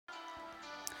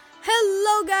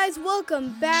Hello guys,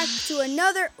 welcome back to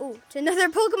another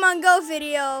Pokemon Go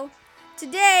video.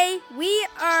 Today we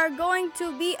are going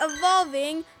to be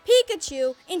evolving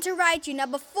Pikachu into Raichu. Now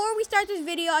before we start this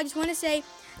video, I just want to say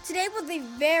today was a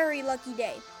very lucky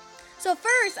day. So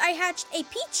first I hatched a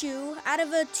Pichu out of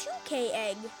a 2K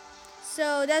egg.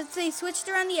 So they switched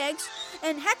around the eggs,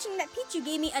 and hatching that Pichu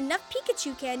gave me enough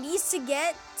Pikachu candies to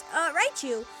get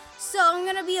Raichu. So I'm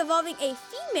going to be evolving a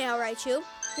female Raichu.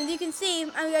 As you can see,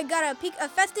 I got a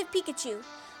Festive Pikachu.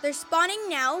 They're spawning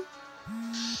now.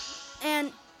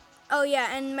 And, oh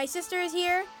yeah, and my sister is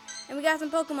here. And we got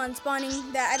some Pokemon spawning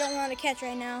that I don't want to catch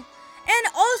right now. And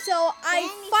also,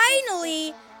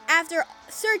 after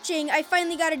searching, I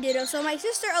finally got a Ditto. So my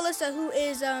sister Alyssa, who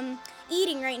is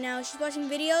eating right now, she's watching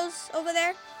videos over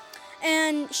there.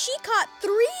 And she caught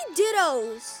 3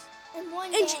 Dittos. In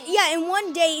one day. In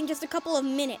one day, in just a couple of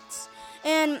minutes.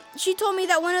 And she told me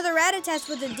that one of the Rattatas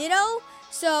was a Ditto,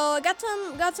 so I got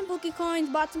some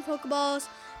Pokecoins, bought some Pokeballs,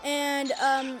 and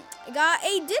got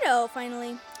a Ditto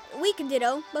finally. Weak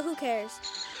Ditto, but who cares?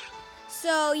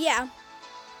 So yeah,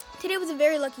 today was a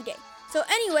very lucky day. So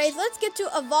anyways, let's get to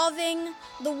evolving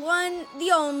the one, the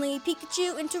only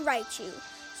Pikachu into Raichu.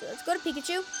 So let's go to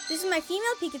Pikachu. This is my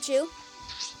female Pikachu.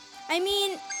 I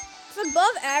mean, it's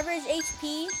above average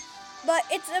HP. But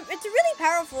it's really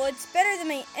powerful. It's better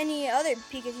than any other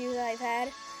Pikachu that I've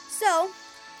had. So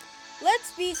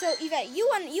Yvette, you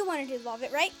wanted to evolve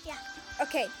it, right? Yeah.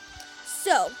 Okay.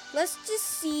 So let's just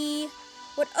see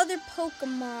what other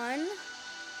Pokemon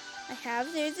I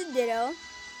have. There's a Ditto.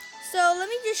 So let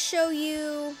me just show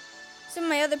you some of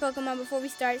my other Pokemon before we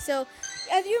start. So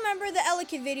as you remember the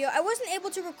Elekid video, I wasn't able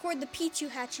to record the Pichu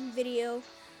hatching video.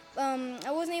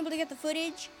 I wasn't able to get the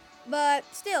footage, but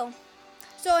still.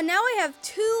 So now I have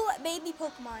 2 baby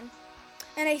Pokemon,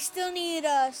 and I still need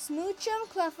Smoochum,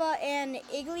 Cleffa, and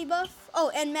Igglybuff. Oh,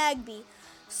 and Magby.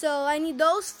 So I need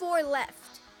those 4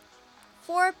 left.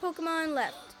 4 Pokemon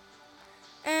left,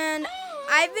 and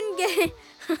I've been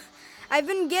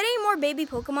getting more baby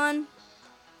Pokemon,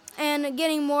 and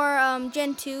getting more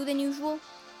Gen 2 than usual,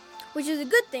 which is a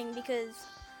good thing because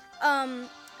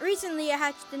recently I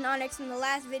hatched an Onyx in the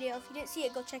last video. If you didn't see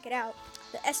it, go check it out,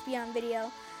 the Espeon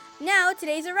video. Now,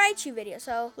 today's a Raichu video,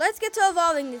 so let's get to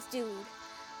evolving this dude.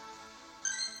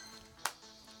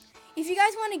 If you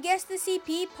guys want to guess the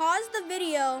CP, pause the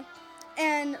video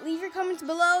and leave your comments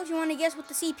below if you want to guess what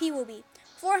the CP will be.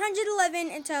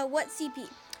 411 into what CP?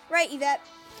 Right, Yvette?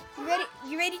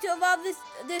 You ready to evolve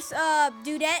this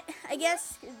dudette, I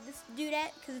guess? This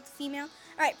dudette, because it's female.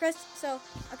 Alright, press,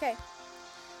 okay.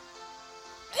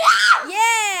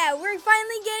 Yeah! We're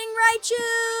finally getting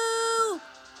Raichu!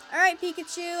 All right,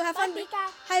 Pikachu, have fun.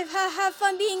 Have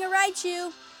fun being a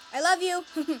Raichu. I love you.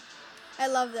 I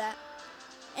love that.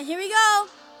 And here we go,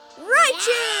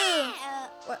 Raichu. Yeah.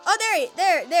 Oh,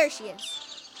 there she is.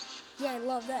 Yeah, I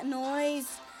love that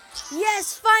noise.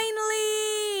 Yes,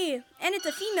 finally. And it's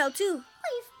a female too.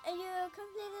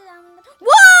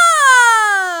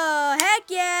 Whoa! Heck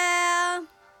yeah!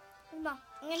 Come on,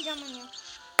 I'm gonna jump on you.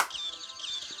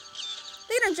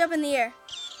 They don't jump in the air.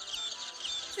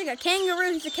 It's like a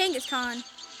kangaroo. It's a Kangaskhan.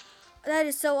 That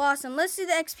is so awesome. Let's see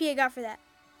the XP I got for that.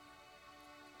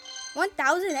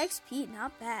 1,000 XP.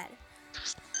 Not bad.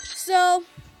 So,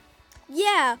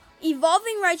 yeah.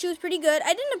 Evolving Raichu was pretty good.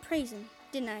 I didn't appraise him,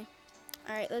 didn't I?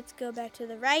 Alright, let's go back to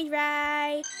the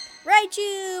Raichu.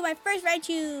 My first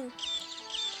Raichu.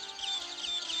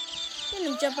 Let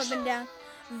him jump up and down.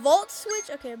 Volt switch.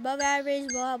 Okay, above average.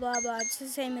 Blah, blah, blah. It's the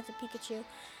same as the Pikachu.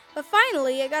 But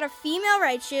finally, I got a female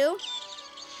Raichu,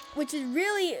 which is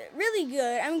really, really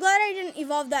good. I'm glad I didn't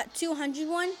evolve that 200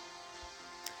 one.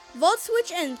 Volt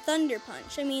Switch and Thunder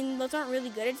Punch. I mean, those aren't really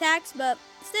good attacks, but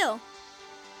still.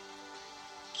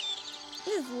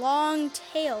 This is long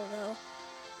tail, though.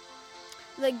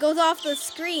 Like, goes off the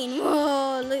screen.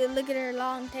 Whoa, look at her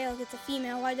long tail. It's a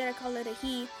female. Why did I call it a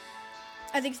he?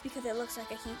 I think it's because it looks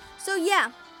like a he. So,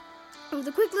 yeah. It was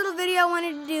a quick little video I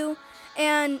wanted to do.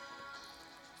 And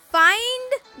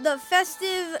find the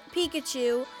Festive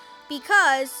Pikachu,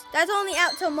 because that's only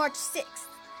out till March 6th,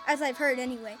 as I've heard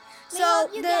anyway. We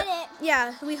hope you get it.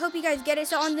 Yeah, we hope you guys get it.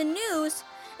 So on the news,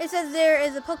 it says there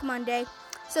is a Pokemon Day.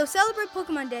 So celebrate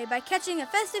Pokemon Day by catching a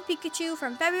Festive Pikachu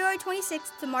from February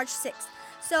 26th to March 6th.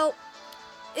 So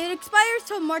it expires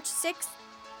till March 6th,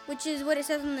 which is what it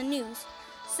says on the news.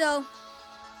 So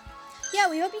yeah,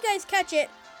 we hope you guys catch it.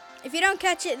 If you don't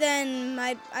catch it, then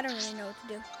I don't really know what to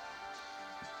do.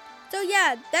 So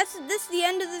yeah, this is the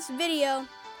end of this video.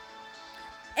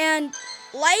 And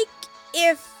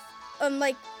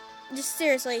just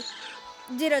seriously,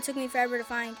 Ditto took me forever to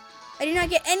find. I did not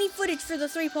get any footage for the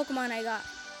 3 Pokemon I got.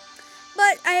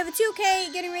 But I have a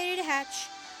 2K getting ready to hatch.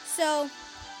 So,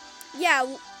 yeah,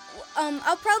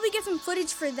 I'll probably get some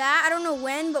footage for that. I don't know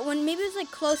when, but when maybe it's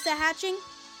like close to hatching.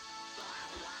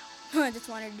 I just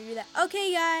wanted to do that.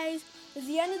 Okay, guys, this is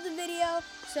the end of the video.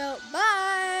 So,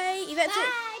 bye.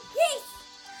 Bye. Peace.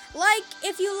 Like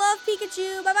if you love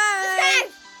Pikachu. Bye-bye.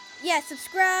 Subscribe. Yeah,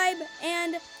 subscribe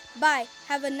and bye.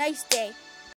 Have a nice day.